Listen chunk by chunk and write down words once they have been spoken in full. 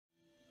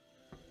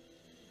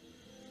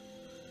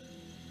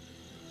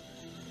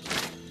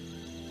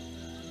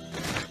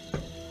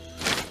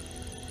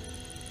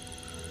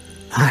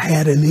I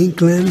had an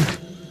inkling,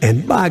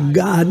 and by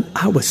God,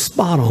 I was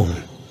spot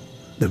on.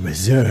 The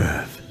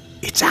reserve,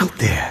 it's out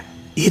there.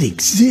 It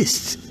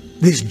exists.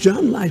 This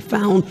journal I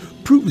found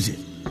proves it.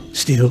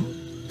 Still,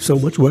 so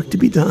much work to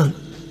be done.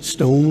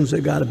 Stones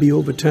that gotta be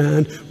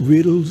overturned,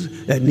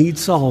 riddles that need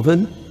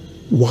solving.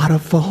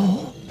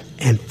 Waterfall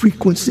and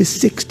frequency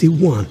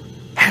 61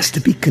 has to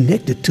be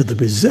connected to the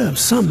reserve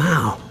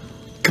somehow.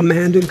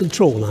 Command and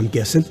control, I'm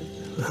guessing.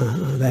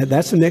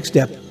 That's the next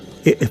step.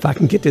 If I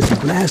can get this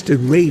blasted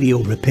radio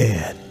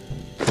repaired.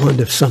 I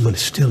wonder if someone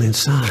is still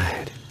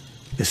inside.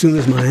 As soon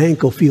as my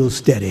ankle feels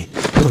steady,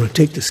 I'm gonna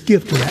take the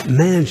skiff to that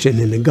mansion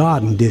in the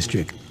Garden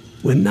District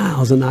where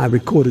Niles and I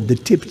recorded the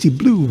Tipsy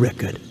Blue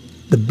record,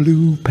 the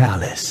Blue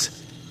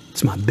Palace.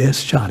 It's my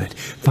best shot at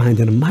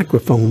finding a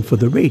microphone for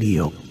the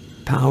radio.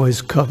 Power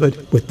is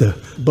covered with the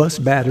bus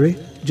battery,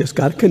 just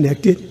got it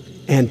connected.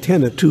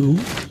 Antenna too,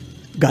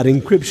 got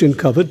encryption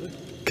covered.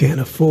 Can't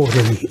afford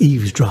any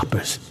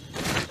eavesdroppers.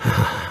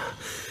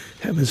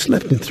 Haven't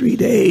slept in 3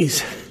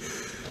 days.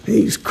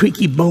 These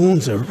creaky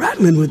bones are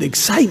rattling with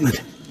excitement.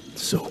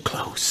 So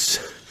close.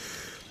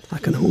 I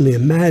can only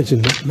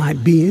imagine what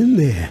might be in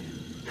there.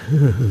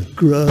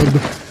 Grub,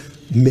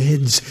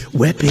 meds,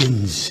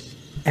 weapons,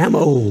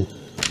 ammo.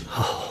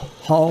 Oh,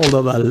 haul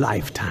of a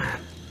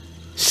lifetime.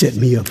 Set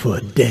me up for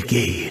a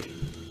decade.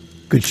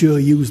 Could sure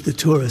use the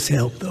tourist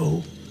help,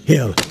 though.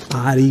 Hell,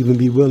 I'd even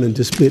be willing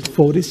to split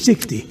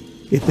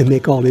 40-60 if they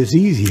make all this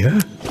easier.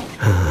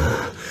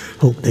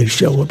 Hope they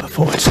show up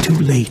before it's too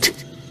late.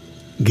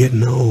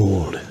 Getting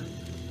old.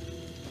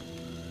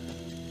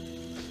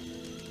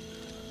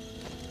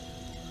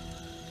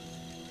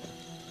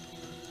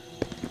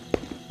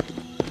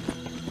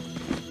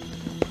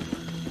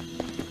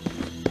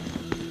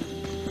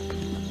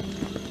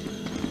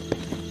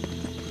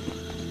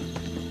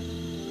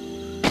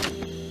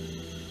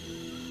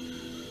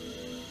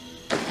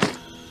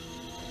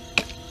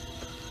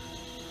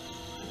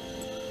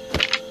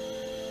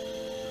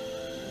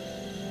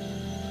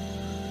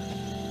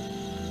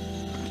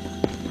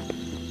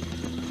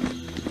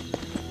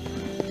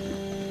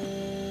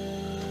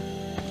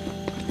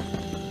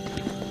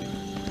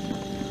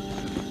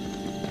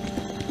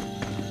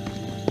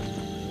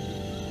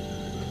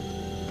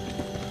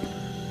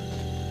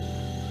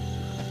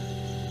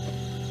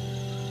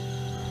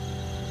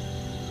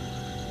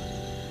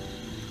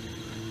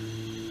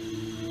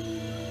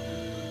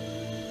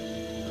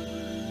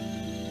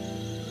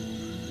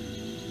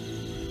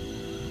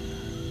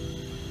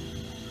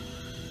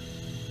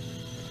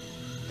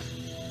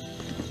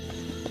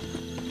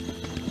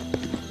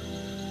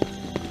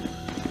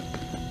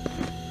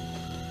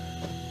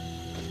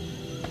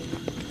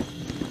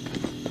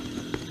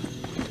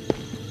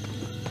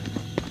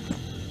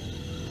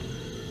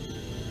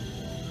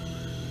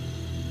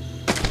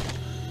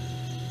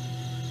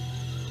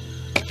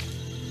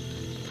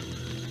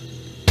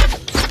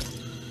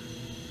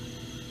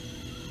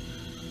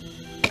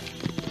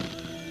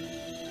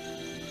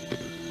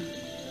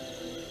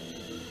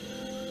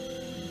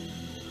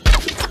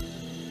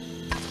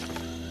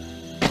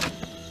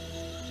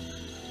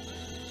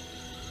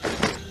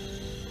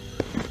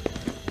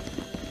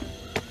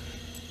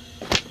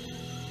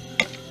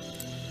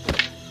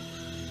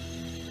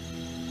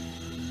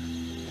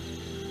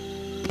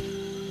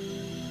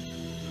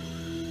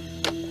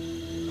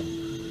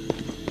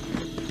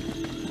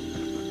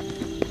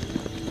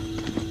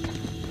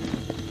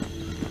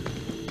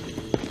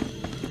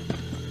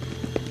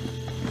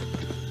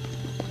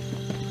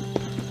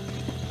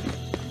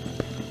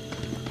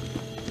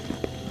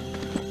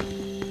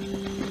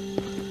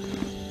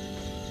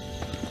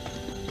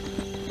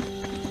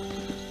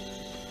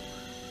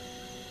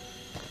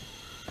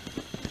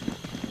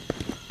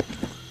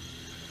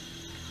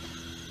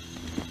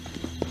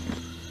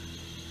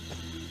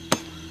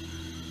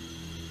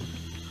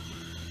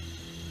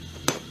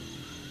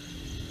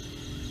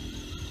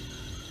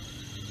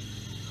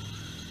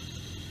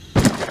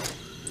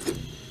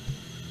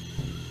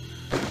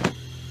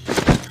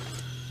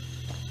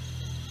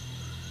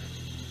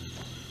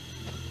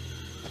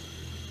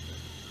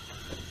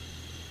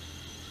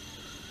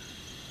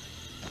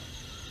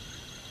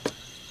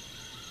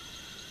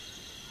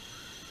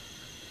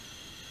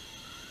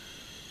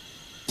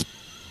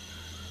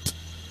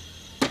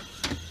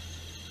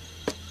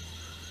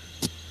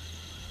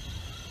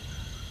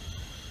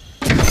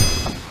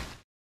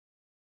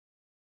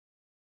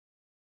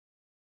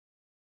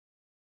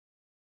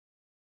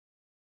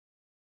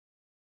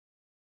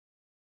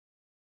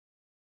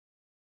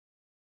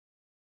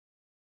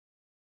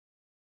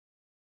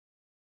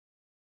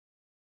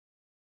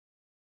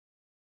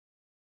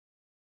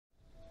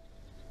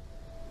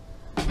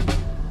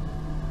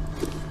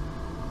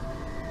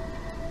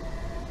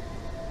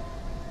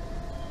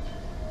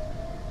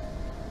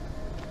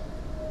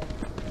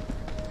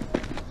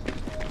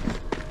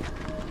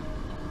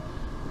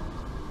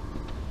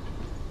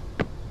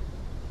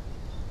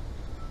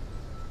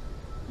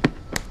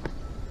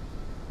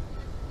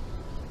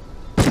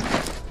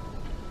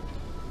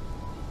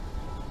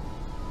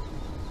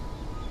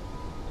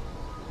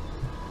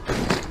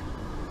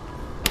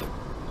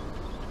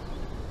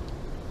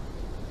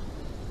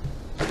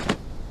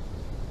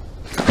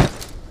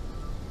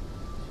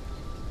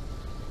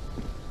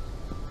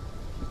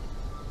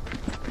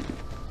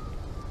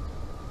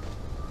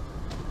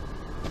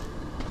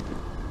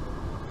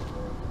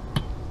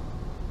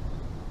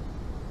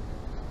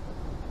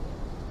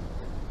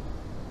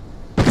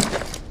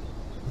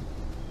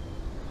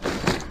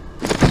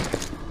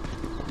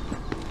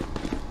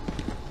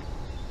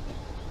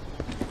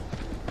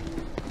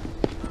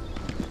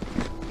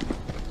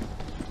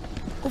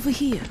 over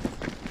here.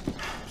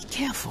 Be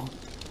careful.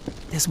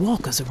 There's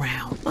walkers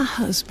around. My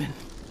husband,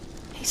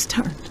 he's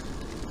turned.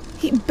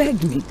 He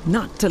begged me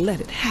not to let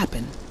it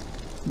happen,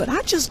 but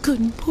I just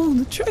couldn't pull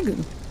the trigger.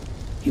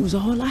 He was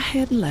all I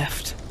had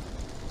left,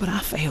 but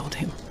I failed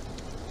him.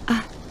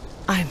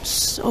 I'm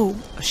so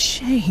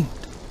ashamed.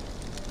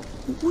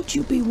 Would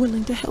you be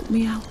willing to help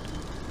me out?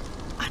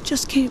 I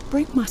just can't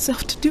bring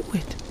myself to do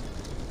it.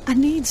 I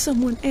need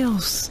someone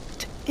else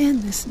to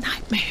end this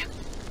nightmare.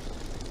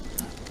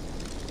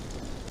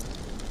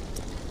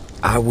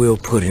 I will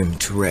put him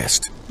to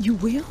rest. You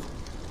will?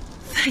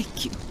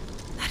 Thank you.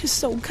 That is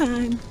so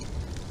kind.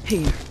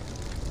 Here,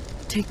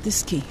 take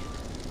this key.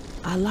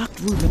 I locked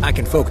Ruben. I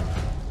can focus.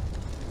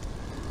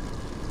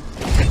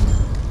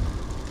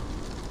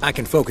 I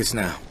can focus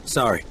now.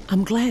 Sorry.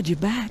 I'm glad you're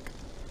back.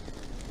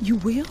 You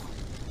will?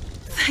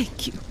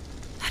 Thank you.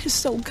 That is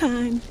so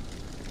kind.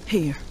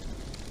 Here,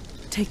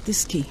 take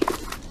this key.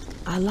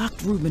 I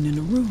locked Ruben in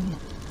a room.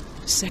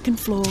 Second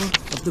floor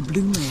of the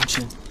Blue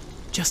Mansion,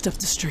 just up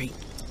the street.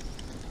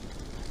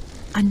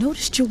 I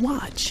noticed your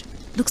watch.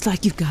 Looks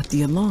like you've got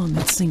the alarm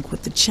that sync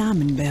with the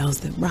chiming bells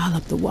that rile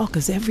up the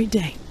walkers every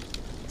day.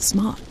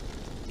 Smart.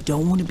 You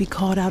don't want to be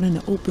caught out in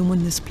the open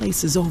when this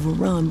place is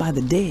overrun by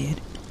the dead.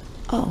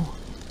 Oh,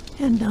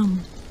 and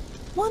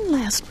one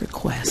last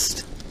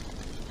request.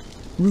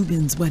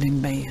 Ruben's wedding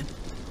band.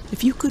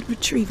 If you could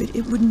retrieve it,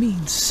 it would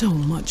mean so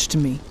much to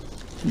me.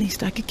 At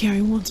least I could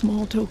carry one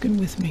small token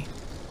with me.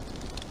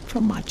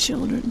 From my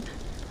children,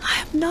 I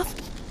have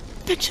nothing.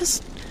 They're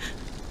just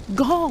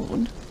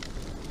gone.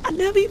 I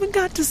never even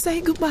got to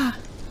say goodbye.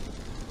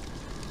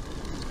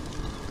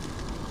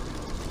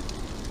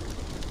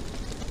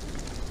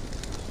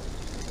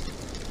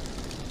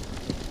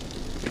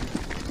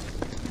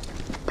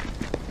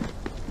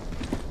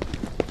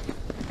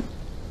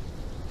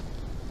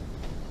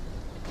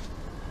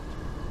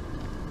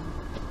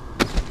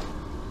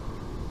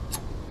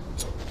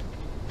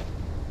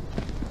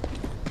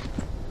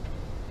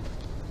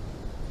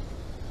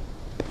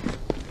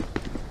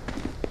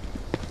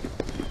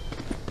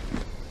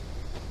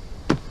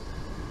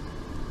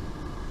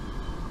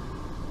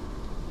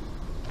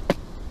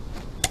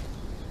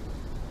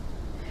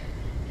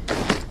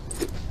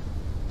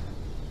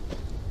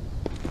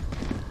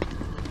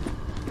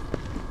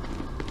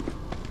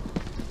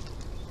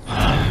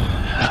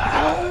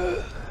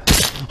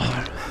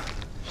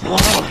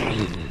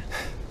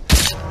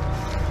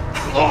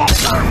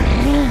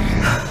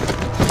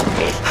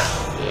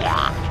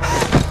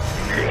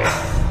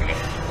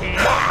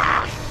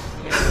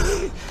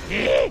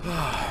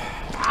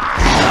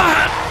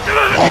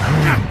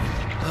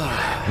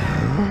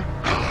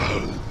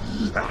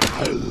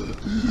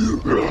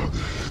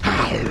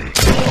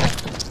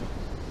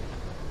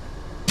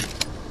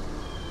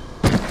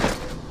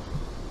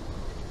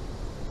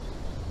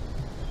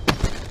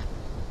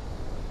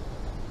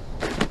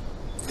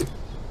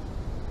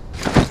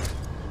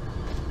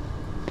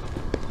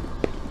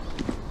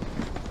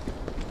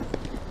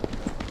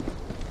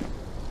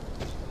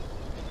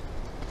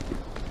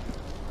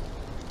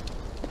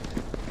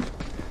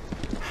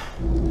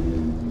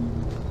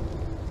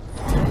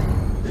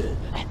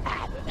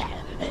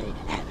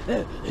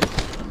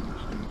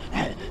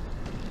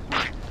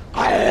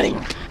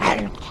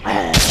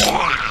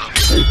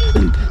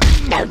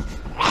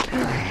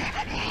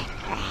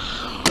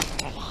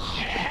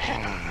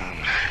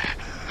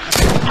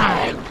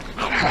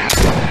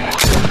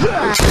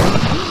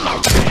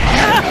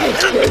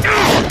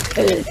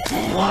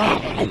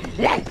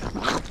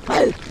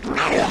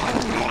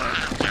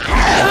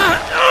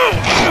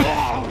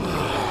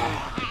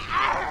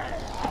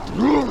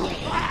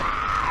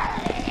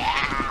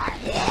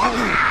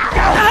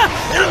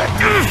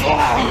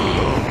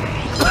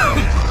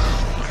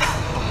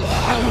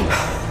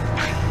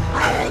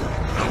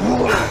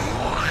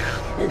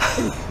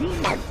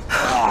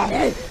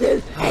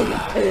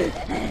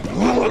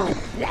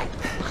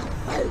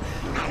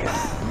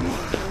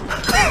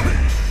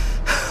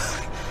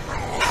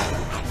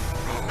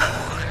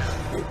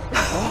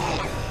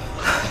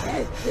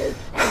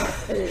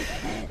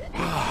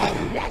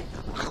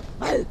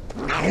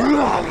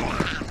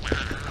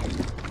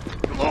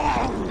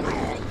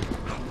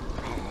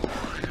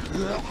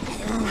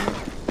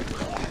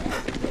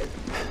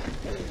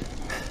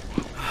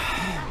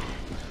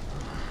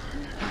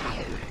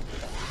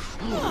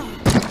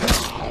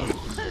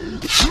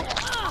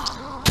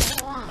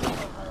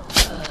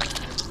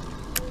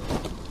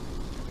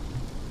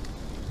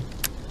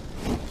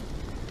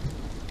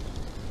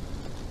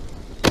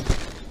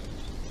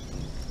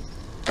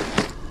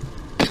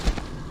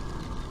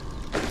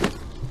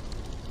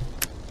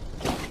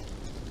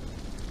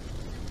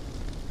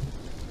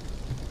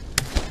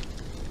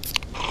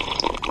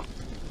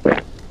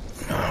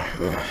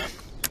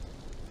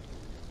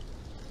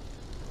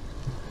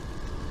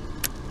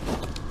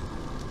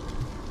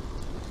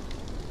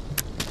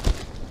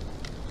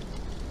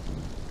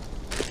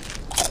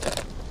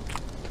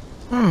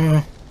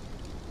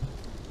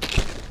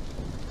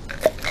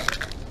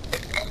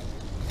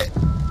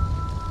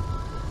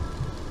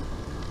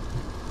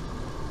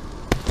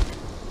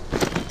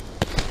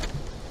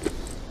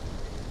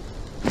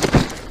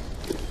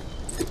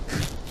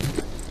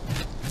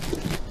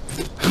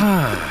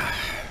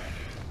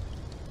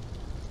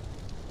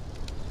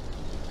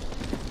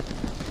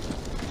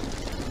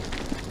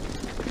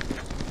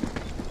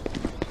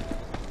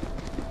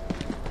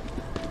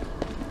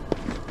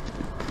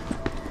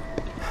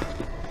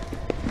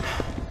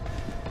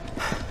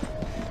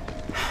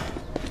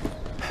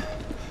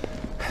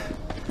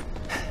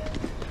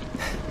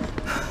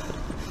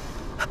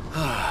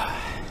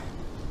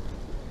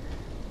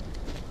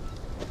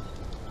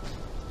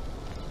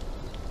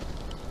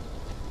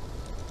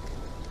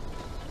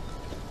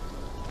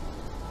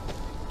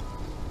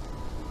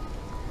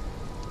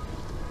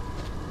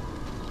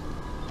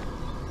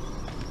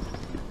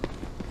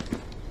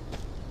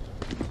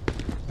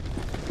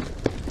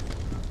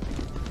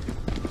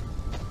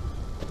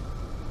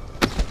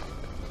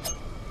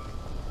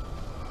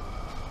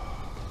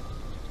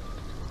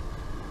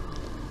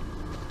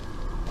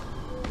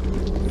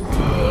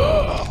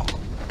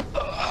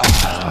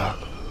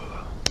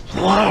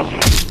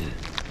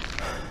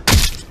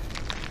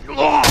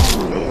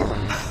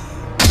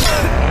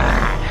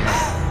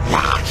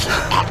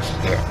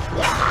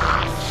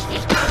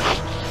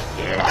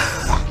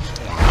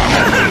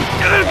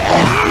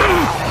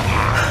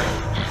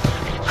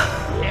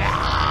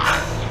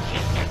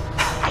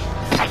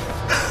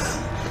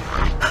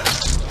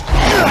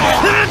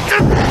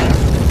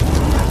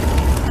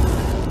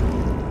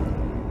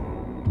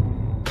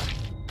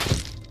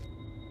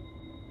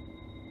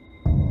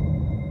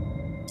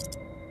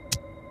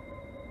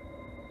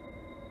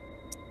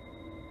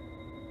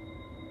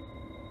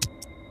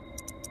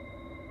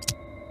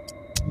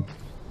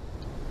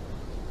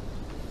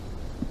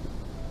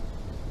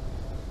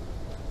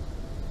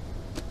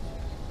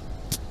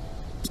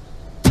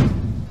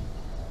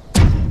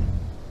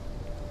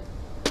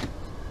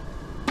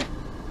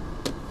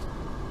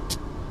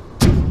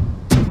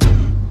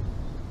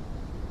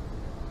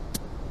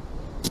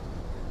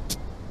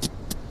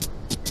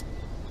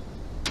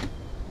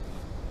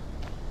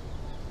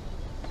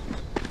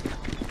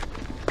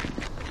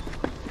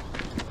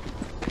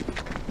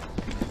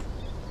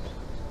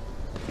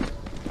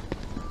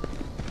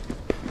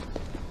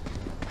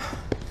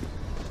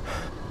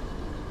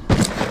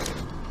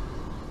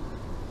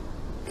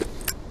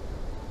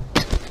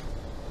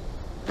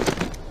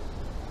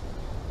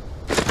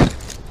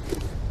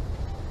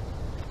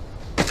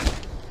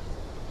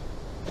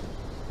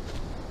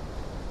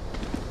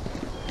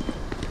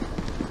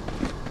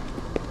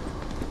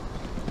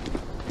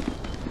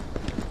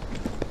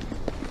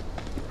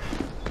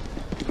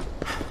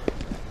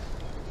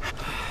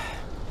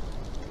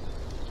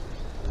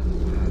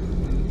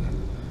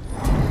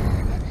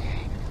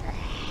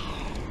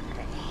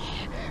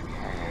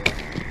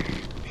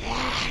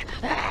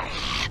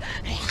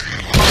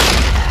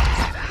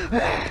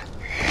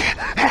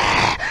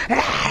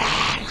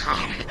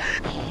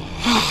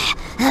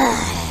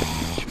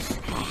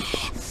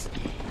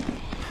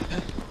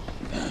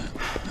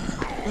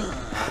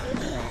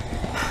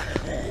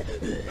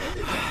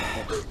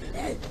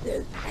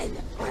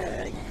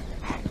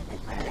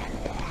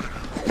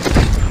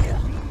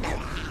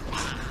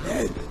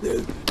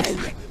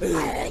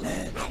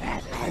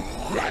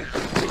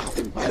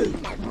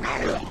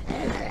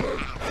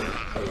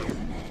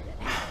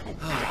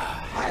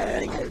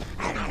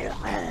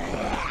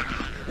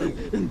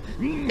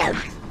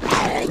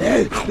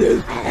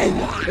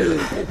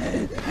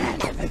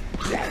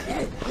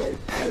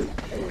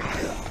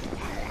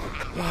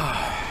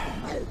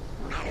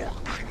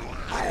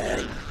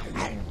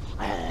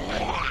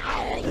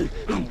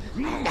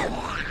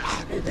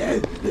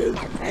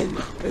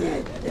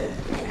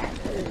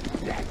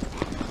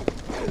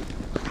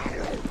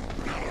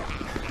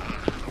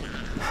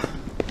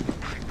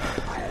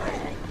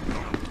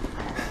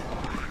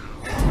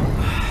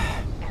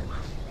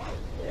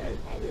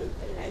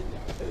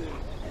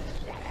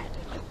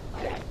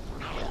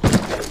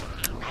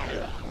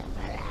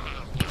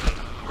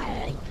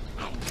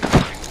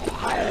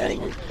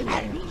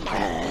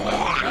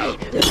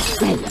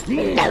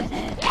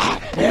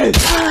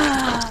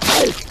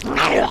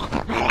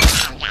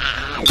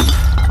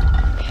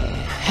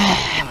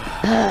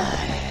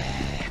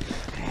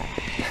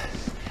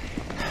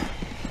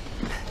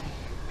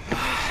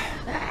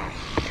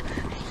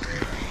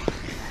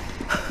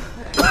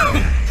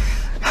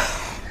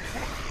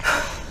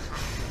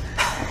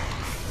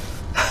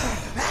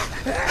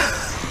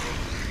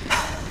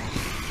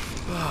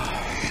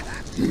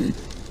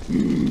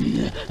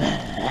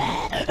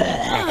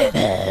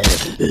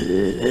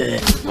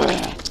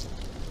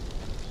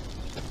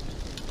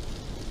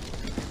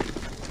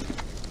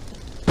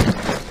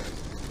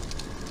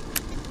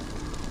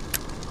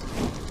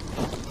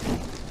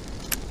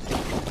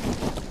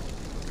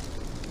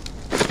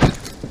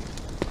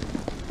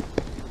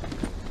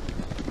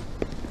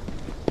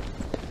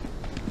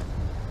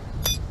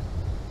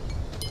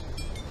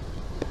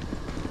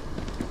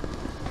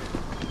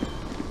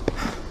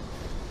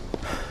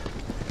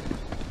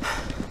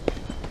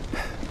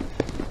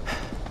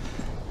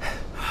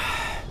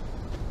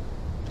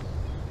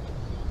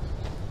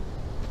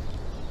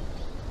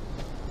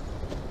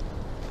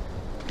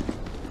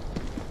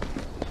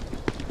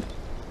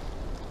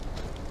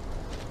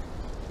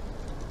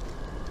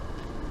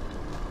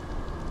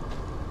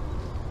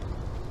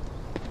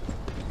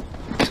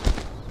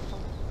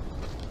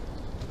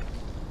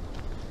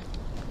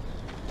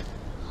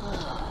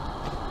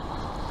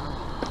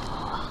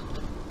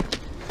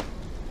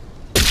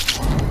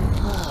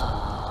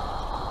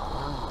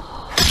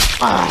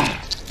 Oh.